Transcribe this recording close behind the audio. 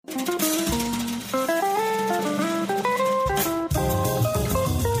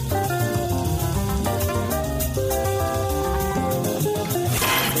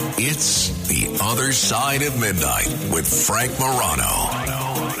Other Side of Midnight with Frank Morano.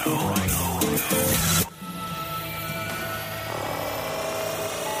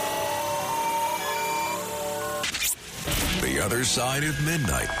 The Other Side of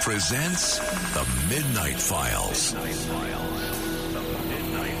Midnight presents The Midnight Files.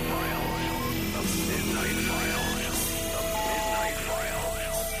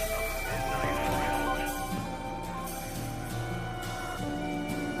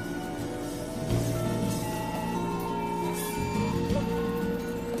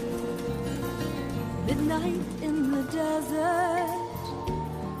 Midnight in the desert,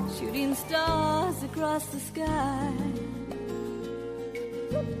 shooting stars across the sky.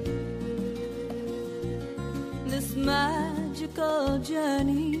 This magical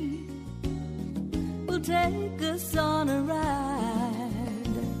journey will take us on a ride,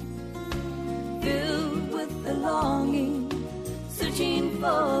 filled with the longing, searching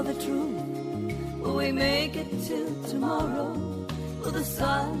for the truth. Will we make it till tomorrow? Will the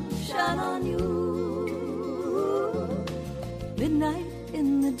sun shine on you? Midnight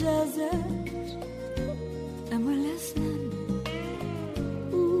in the desert, and we're listening.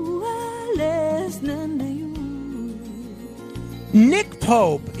 Ooh, we're listening to you. Nick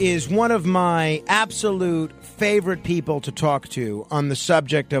Pope is one of my absolute favorite people to talk to on the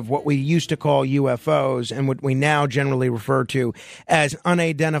subject of what we used to call UFOs and what we now generally refer to as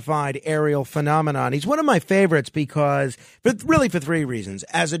unidentified aerial phenomenon. He's one of my favorites because, for three reasons.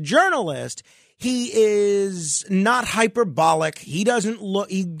 As a journalist, he is not hyperbolic. He doesn't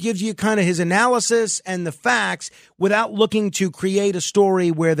look, he gives you kind of his analysis and the facts without looking to create a story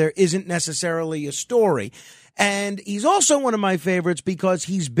where there isn't necessarily a story. And he's also one of my favorites because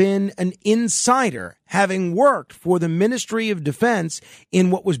he's been an insider, having worked for the Ministry of Defense in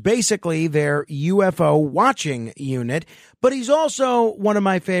what was basically their UFO watching unit. But he's also one of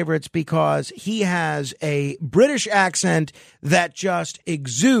my favorites because he has a British accent that just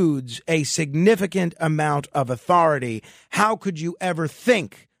exudes a significant amount of authority. How could you ever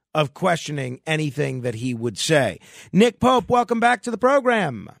think of questioning anything that he would say? Nick Pope, welcome back to the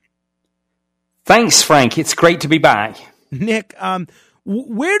program. Thanks, Frank. It's great to be back. Nick,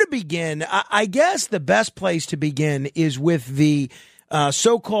 where to begin? I guess the best place to begin is with the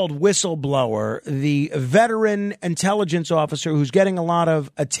so-called whistleblower, the veteran intelligence officer who's getting a lot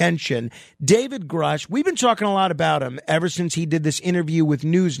of attention, David Grush. We've been talking a lot about him ever since he did this interview with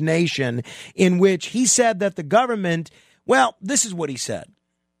News Nation in which he said that the government, well, this is what he said.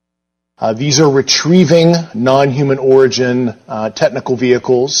 These are retrieving non-human origin technical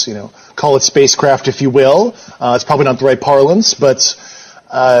vehicles, call it spacecraft if you will. It's probably not the right parlance, but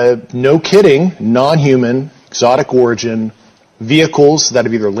no kidding, non-human, exotic origin vehicles that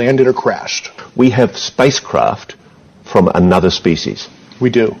have either landed or crashed. We have spacecraft from another species.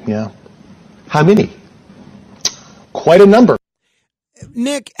 We do, yeah. How many? Quite a number.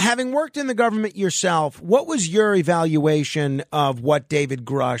 Nick, having worked in the government yourself, what was your evaluation of what David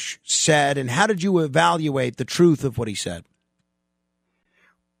Grush said, and how did you evaluate the truth of what he said?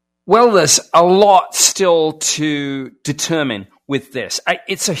 Well, there's a lot still to determine with this.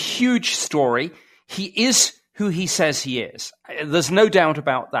 It's a huge story. He is who he says he is. There's no doubt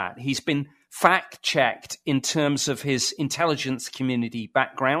about that. He's been fact-checked in terms of his intelligence community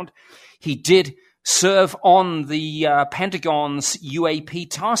background. He did serve on the Pentagon's UAP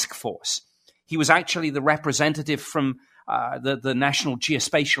task force. He was actually the representative from the National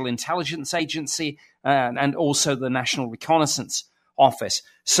Geospatial Intelligence Agency and also the National Reconnaissance Office.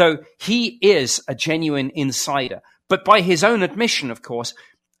 So he is a genuine insider. But by his own admission, of course,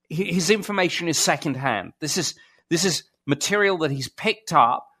 his information is secondhand. This is material that he's picked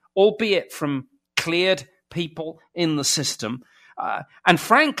up, albeit from cleared people in the system. And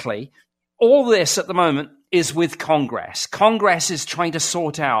frankly, all this at the moment is with Congress. Congress is trying to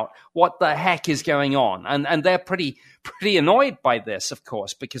sort out what the heck is going on. And they're pretty annoyed by this, of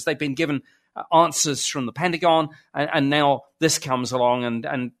course, because they've been given answers from the Pentagon. And now this comes along.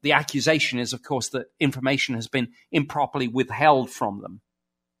 And the accusation is, of course, that information has been improperly withheld from them.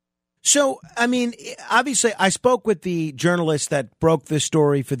 So, I mean, obviously, I spoke with the journalist that broke this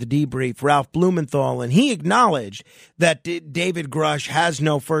story for the debrief, Ralph Blumenthal, and he acknowledged that David Grush has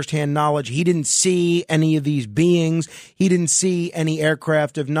no firsthand knowledge. He didn't see any of these beings. He didn't see any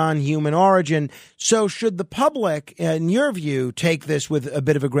aircraft of non-human origin. So should the public, in your view, take this with a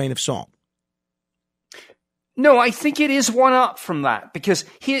bit of a grain of salt? No, I think it is one up from that, because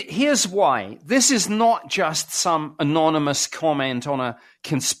here's why. This is not just some anonymous comment on a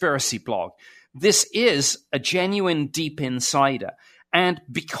conspiracy blog. This is a genuine deep insider. And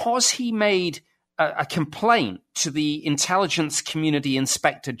because he made a complaint to the Intelligence Community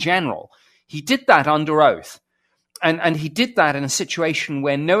Inspector General, he did that under oath. And he did that in a situation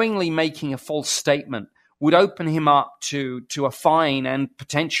where knowingly making a false statement would open him up to a fine and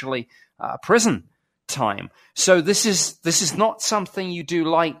potentially prison time. So this is not something you do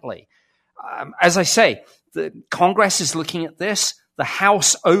lightly. As I say, the Congress is looking at this. The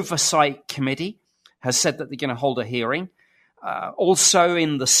House Oversight Committee has said that they're going to hold a hearing. Also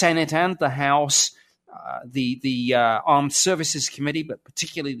in the Senate and the House, the Armed Services Committee, but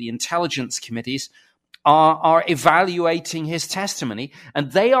particularly the intelligence committees, are evaluating his testimony,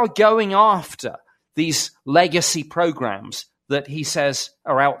 and they are going after these legacy programs that he says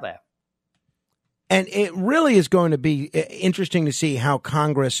are out there. And it really is going to be interesting to see how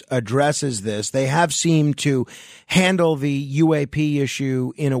Congress addresses this. They have seemed to handle the UAP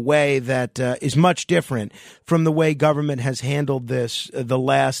issue in a way that is much different from the way government has handled this the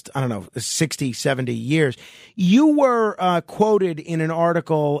last, 60, 70 years. You were quoted in an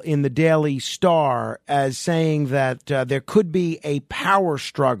article in the Daily Star as saying that there could be a power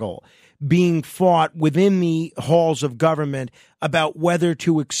struggle being fought within the halls of government about whether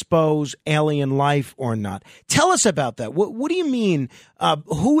to expose alien life or not. Tell us about that. What do you mean?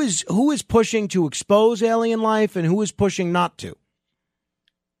 Who is pushing to expose alien life and who is pushing not to?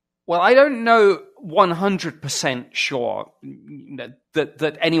 Well, I don't know 100% sure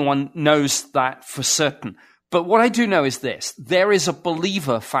that anyone knows that for certain. But what I do know is this. There is a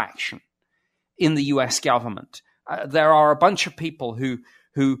believer faction in the US government. There are a bunch of people who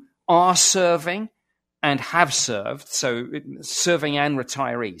are serving and have served, so serving and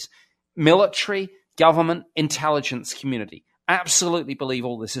retirees, military, government, intelligence community, absolutely believe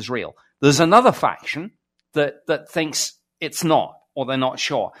all this is real. There's another faction that thinks it's not, or they're not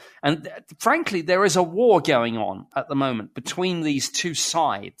sure. And frankly, there is a war going on at the moment between these two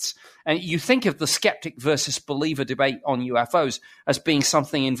sides. And you think of the skeptic versus believer debate on UFOs as being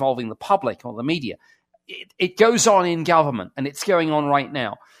something involving the public or the media. It goes on in government, and it's going on right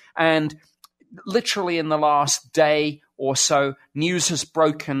now. And literally in the last day or so, news has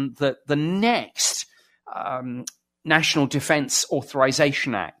broken that the next National Defense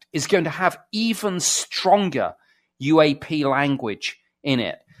Authorization Act is going to have even stronger UAP language in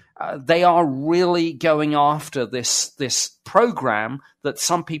it. They are really going after this program that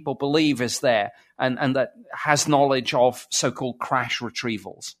some people believe is there and that has knowledge of so-called crash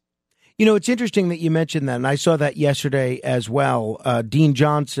retrievals. You know, it's interesting that you mentioned that, and I saw that yesterday as well. Dean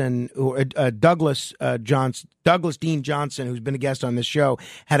Johnson, Douglas Dean Johnson, who's been a guest on this show,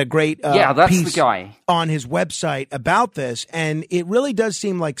 had a great piece the guy on his website about this, and it really does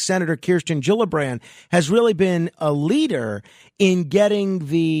seem like Senator Kirsten Gillibrand has really been a leader in getting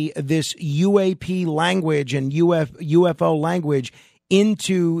this UAP language and UFO language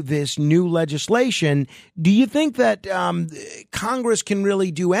into this new legislation. Do you think that Congress can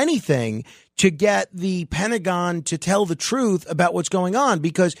really do anything to get the Pentagon to tell the truth about what's going on?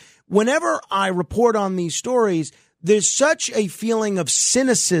 Because whenever I report on these stories, there's such a feeling of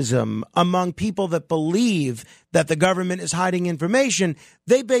cynicism among people that believe that the government is hiding information.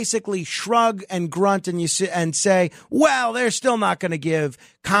 They basically shrug and grunt and say, well, they're still not going to give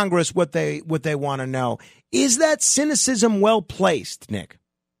Congress what they want to know. Is that cynicism well placed, Nick?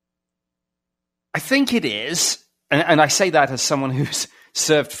 I think it is. And I say that as someone who's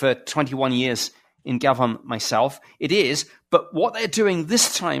served for 21 years in government myself. It is. But what they're doing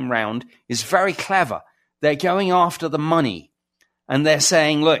this time round is very clever. They're going after the money. And they're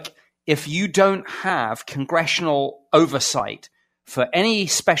saying, look, if you don't have congressional oversight for any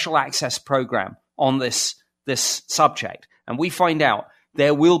special access program on this subject, and we find out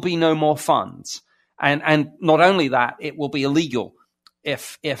there will be no more funds. And not only that, it will be illegal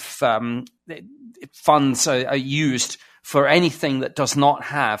if funds are used for anything that does not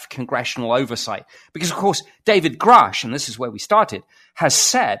have congressional oversight. Because, of course, David Grush, and this is where we started, has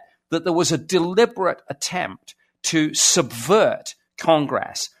said that there was a deliberate attempt to subvert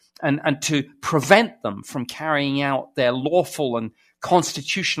Congress and to prevent them from carrying out their lawful and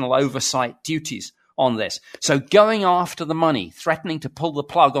constitutional oversight duties on this. So going after the money, threatening to pull the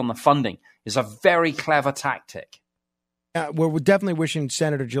plug on the funding, is a very clever tactic. We're definitely wishing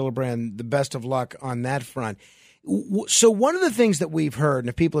Senator Gillibrand the best of luck on that front. So one of the things that we've heard, and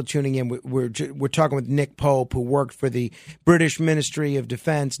if people are tuning in, we're talking with Nick Pope, who worked for the British Ministry of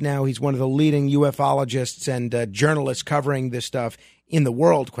Defense. Now he's one of the leading ufologists and journalists covering this stuff in the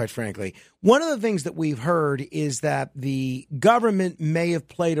world, quite frankly. One of the things that we've heard is that the government may have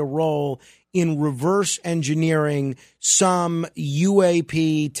played a role in reverse engineering some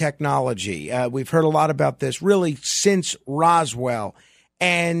UAP technology. We've heard a lot about this really since Roswell.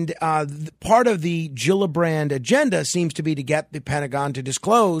 And part of the Gillibrand agenda seems to be to get the Pentagon to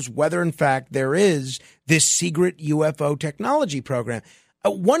disclose whether, in fact, there is this secret UFO technology program.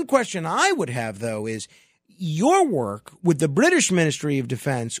 One question I would have, though, is your work with the British Ministry of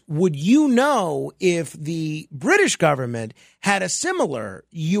Defense. Would you know if the British government had a similar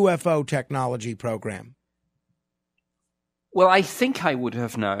UFO technology program? Well, I think I would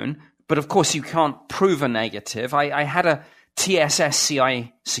have known, but of course you can't prove a negative. I had a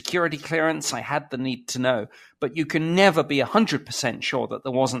TSSCI security clearance. I had the need to know, but you can never be 100% sure that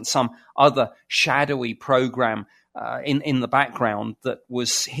there wasn't some other shadowy program in the background that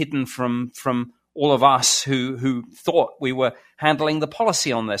was hidden from all of us who thought we were handling the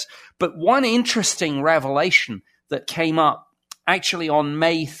policy on this. But one interesting revelation that came up actually on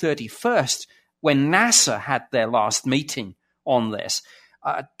May 31st, when NASA had their last meeting on this,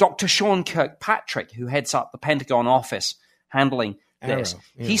 Dr. Sean Kirkpatrick, who heads up the Pentagon office handling this,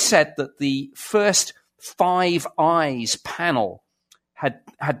 he said that the first Five Eyes panel had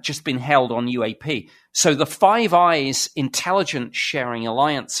just been held on UAP. So the Five Eyes Intelligence Sharing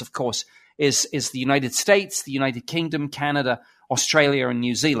Alliance, of course, is the United States, the United Kingdom, Canada, Australia, and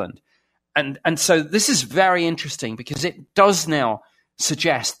New Zealand. And so this is very interesting because it does now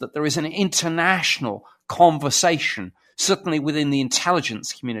suggest that there is an international conversation, certainly within the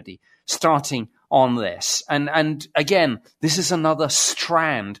intelligence community, starting on this. And again, this is another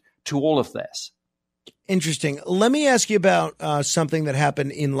strand to all of this. Interesting. Let me ask you about something that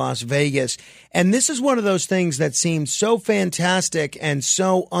happened in Las Vegas. And this is one of those things that seems so fantastic and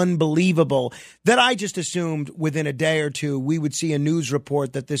so unbelievable that I just assumed within a day or two we would see a news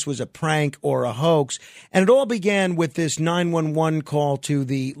report that this was a prank or a hoax. And it all began with this 911 call to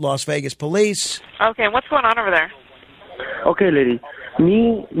the Las Vegas police. Okay, what's going on over there? Okay, lady.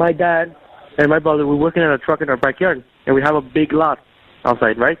 Me, my dad, and my brother, we're working on a truck in our backyard. And we have a big lot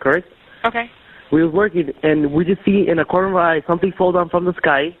outside, right? Correct? Okay. We were working, and we just see in a corner of our eye something fall down from the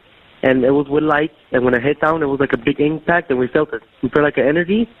sky, and it was with light. And when it hit down, it was like a big impact, and we felt it. We felt like an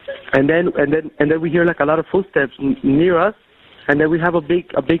energy, and then we hear like a lot of footsteps near us, and then we have a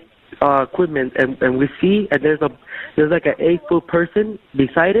big equipment, and we see, and there's like an 8-foot person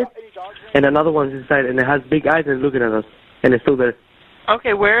beside it, and another one's inside, and it has big eyes and it's looking at us, and it's still there.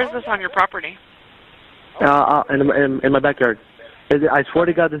 Okay, where is this on your property? In my backyard. I swear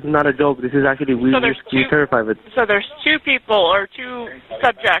to God, this is not a joke. This is actually, we're terrified of it. So there's two people or two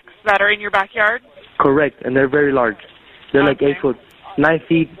subjects that are in your backyard? Correct, and they're very large. They're like 8 foot, 9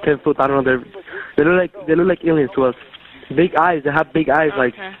 feet, 10 foot. I don't know. They look like aliens to us. Big eyes. They have big eyes,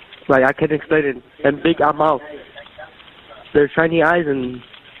 like I can't explain it. And big mouth. They're shiny eyes, and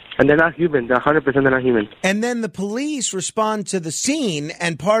they're not human. They're 100% they're not human. And then the police respond to the scene,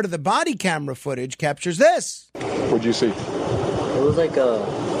 and part of the body camera footage captures this. What'd you see? It was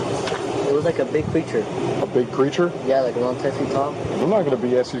like a big creature. A big creature? Yeah, like around 10 feet tall. I'm not going to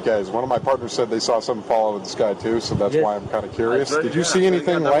BS you guys. One of my partners said they saw something fall out of the sky too, so that's why I'm kind of curious. Did you see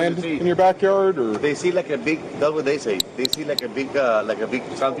anything land in your backyard? Or they see like a big? That's what they say. They see like a big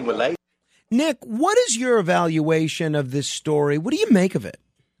something with light. Nick, what is your evaluation of this story? What do you make of it?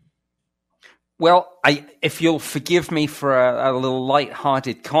 Well, if you'll forgive me for a little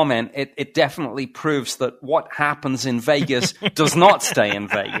light-hearted comment, it definitely proves that what happens in Vegas does not stay in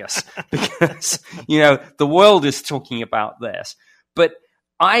Vegas because, the world is talking about this. But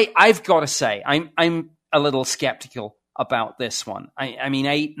I've got to say, I'm a little skeptical about this one. I mean,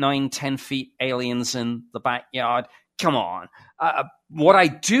 8, 9, 10 feet aliens in the backyard. Come on. What I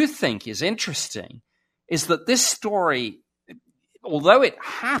do think is interesting is that this story, although it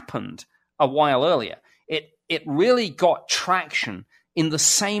happened a while earlier, it really got traction in the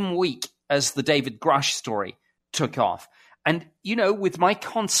same week as the David Grush story took off. And, with my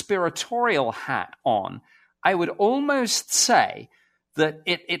conspiratorial hat on, I would almost say that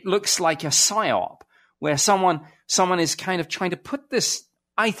it looks like a psyop where someone is kind of trying to put this,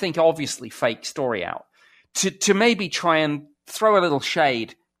 I think, obviously fake story out to maybe try and throw a little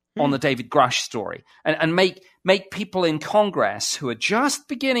shade on the David Grush story and make people in Congress who are just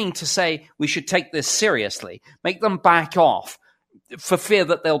beginning to say we should take this seriously, make them back off for fear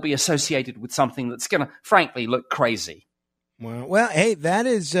that they'll be associated with something that's going to, frankly, look crazy. Well, hey, that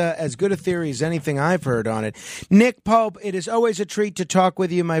is as good a theory as anything I've heard on it. Nick Pope, it is always a treat to talk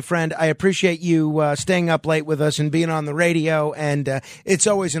with you, my friend. I appreciate you staying up late with us and being on the radio, and it's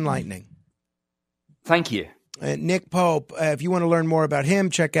always enlightening. Thank you. Nick Pope, if you want to learn more about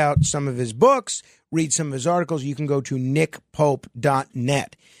him, check out some of his books, read some of his articles. You can go to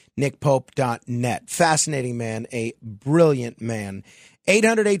nickpope.net, nickpope.net. Fascinating man, a brilliant man.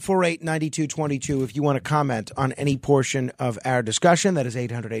 800-848-9222 if you want to comment on any portion of our discussion. That is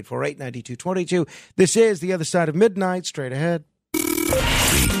 800-848-9222. This is The Other Side of Midnight. Straight ahead.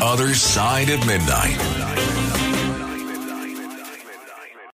 The Other Side of Midnight.